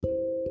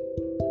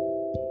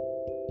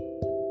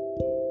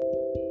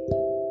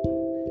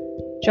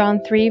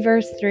John 3,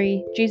 verse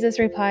 3, Jesus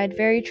replied,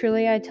 "Very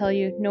truly I tell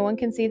you, no one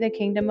can see the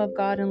kingdom of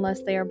God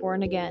unless they are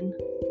born again."